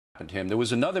him. There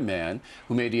was another man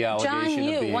who made the allegation John of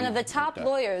being... Yoo, one of the top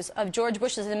lawyers of George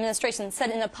Bush's administration,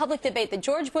 said in a public debate that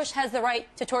George Bush has the right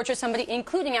to torture somebody,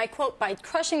 including, I quote, by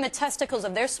crushing the testicles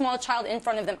of their small child in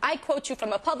front of them. I quote you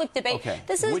from a public debate. Okay.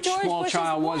 This is Which George small Bush's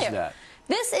child lawyer. was that?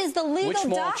 This is the legal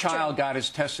doctrine. Which small child got his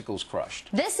testicles crushed?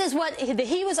 This is what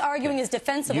he was arguing is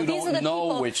defensible. You These are the don't know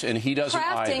people which, and he doesn't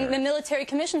crafting either. the Military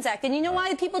Commissions Act. And you know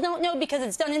why people don't know? Because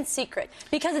it's done in secret.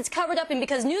 Because it's covered up, and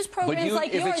because news programs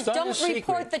like yours don't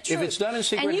report the truth. If it's done in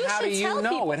secret, how do you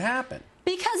know it happened?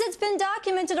 Because it's been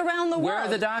documented around the world. Where are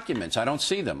the documents? I don't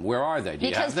see them. Where are they? Do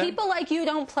you have them? Because people like you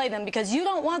don't play them. Because you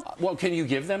don't want... Well, can you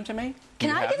give them to me? Can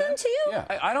I give them to you?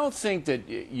 Yeah. I don't think that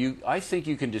you... I think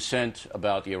you can dissent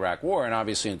about the Iraq War, and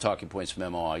obviously in the Talking Points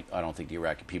memo, I don't think the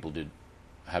Iraqi people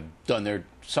have done their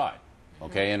side.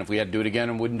 Okay? And if we had to do it again,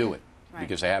 I wouldn't do it. Right.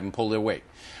 Because they haven't pulled their weight.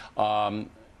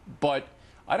 But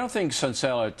I don't think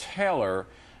Sunsara Taylor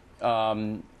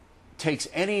takes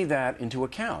any of that into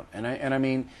account. And I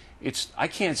mean... I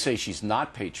can't say she's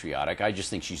not patriotic. I just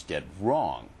think she's dead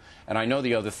wrong. And I know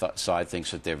the other side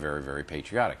thinks that they're very, very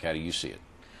patriotic. How do you see it?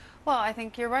 Well, I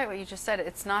think you're right what you just said.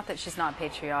 It's not that she's not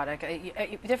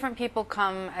patriotic. Different people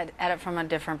come at it from a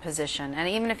different position. And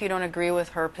even if you don't agree with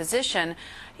her position,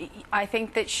 I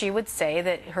think that she would say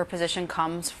that her position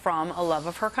comes from a love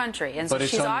of her country. And so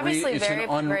she's obviously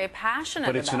very passionate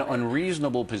about it. But it's an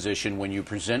unreasonable position when you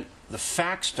present the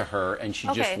facts to her and she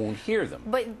just won't hear them.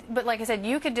 But like I said,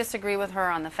 you could disagree with her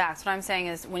on the facts. What I'm saying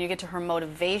is when you get to her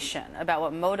motivation, about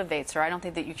what motivates her, I don't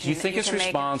think that you can... Do you think it's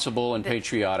responsible and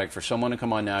patriotic for someone to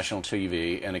come on national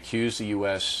TV and accuse the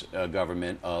U.S.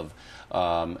 government of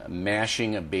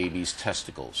mashing a baby's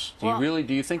testicles? Do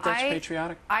you think that's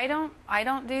patriotic? I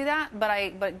don't do that,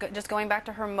 but just going back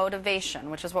to her motivation,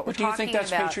 which is what we're talking about. Do you think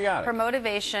that's patriotic? Her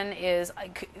motivation is,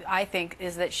 I think,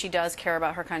 is that she does care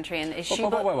about her country, and if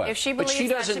she but she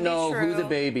doesn't know who the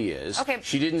baby is. Okay.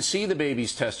 She didn't see the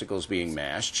baby's testicles being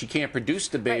mashed. She can't produce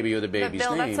the baby or the baby's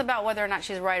Bill, name. That's about whether or not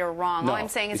she's right or wrong. No, All I'm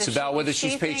saying is it's about whether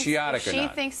she's patriotic or not.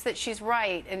 She thinks that she's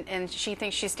right, and she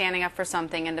thinks she's standing up for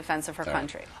something in defense of her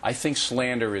country. I think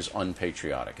slander is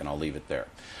unpatriotic, and I'll leave it there.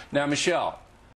 Now, Michelle,